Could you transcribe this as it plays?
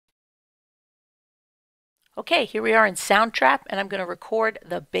Okay, here we are in Soundtrap, and I'm going to record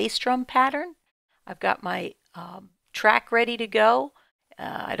the bass drum pattern. I've got my track ready to go.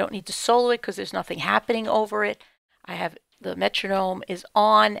 I don't need to solo it because there's nothing happening over it. I have the metronome is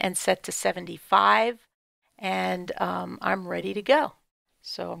on and set to 75, and I'm ready to go.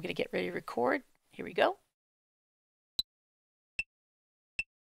 So I'm going to get ready to record. Here we go.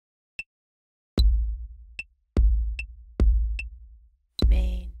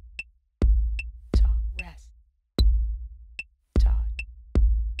 Main, top, rest, top,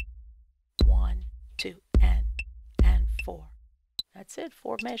 1, 2, and 4. That's it,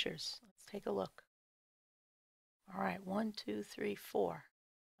 4 measures. Let's take a look. All right, 1, 2, 3, 4.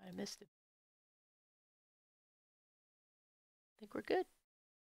 I missed it. I think we're good.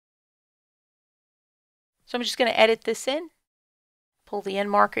 So I'm just going to edit this in, pull the end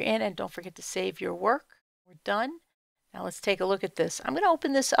marker in, and don't forget to save your work. We're done. Now let's take a look at this. I'm going to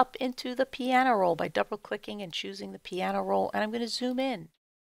open this up into the piano roll by double clicking and choosing the piano roll, and I'm going to zoom in.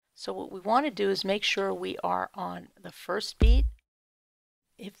 So what we want to do is make sure we are on the first beat.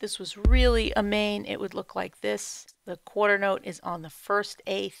 If this was really a main, it would look like this. The quarter note is on the first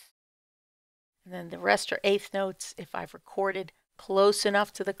eighth, and then the rest are eighth notes. If I've recorded close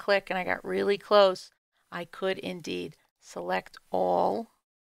enough to the click and I got really close, I could indeed select all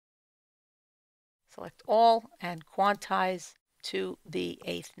and quantize to the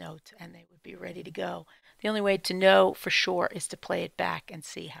eighth note, and they would be ready to go. The only way to know for sure is to play it back and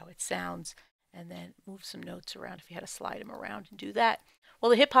see how it sounds, and then move some notes around if you had to slide them around and do that. Well,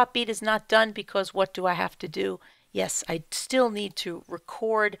 the hip hop beat is not done because what do I have to do? Yes, I still need to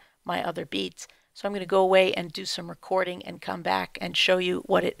record my other beats. So I'm going to go away and do some recording and come back and show you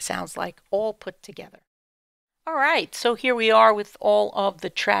what it sounds like all put together. All right, so here we are with all of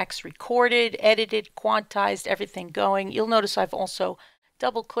the tracks recorded, edited, quantized, everything going. You'll notice I've also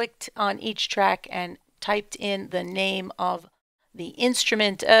double-clicked on each track and typed in the name of the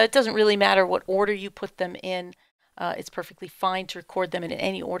instrument. It doesn't really matter what order you put them in. It's perfectly fine to record them in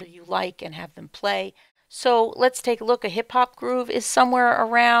any order you like and have them play. So let's take a look. A hip-hop groove is somewhere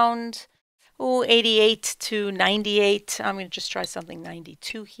around 88 to 98. I'm going to just try something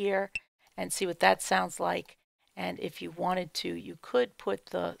 92 here and see what that sounds like. And if you wanted to, you could put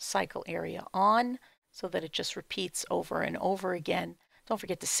the cycle area on so that it just repeats over and over again. Don't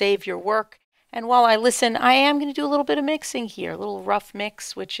forget to save your work. And while I listen, I am going to do a little bit of mixing here, a little rough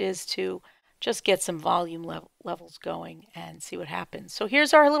mix, which is to just get some volume levels going and see what happens. So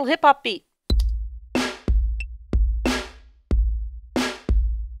here's our little hip hop beat.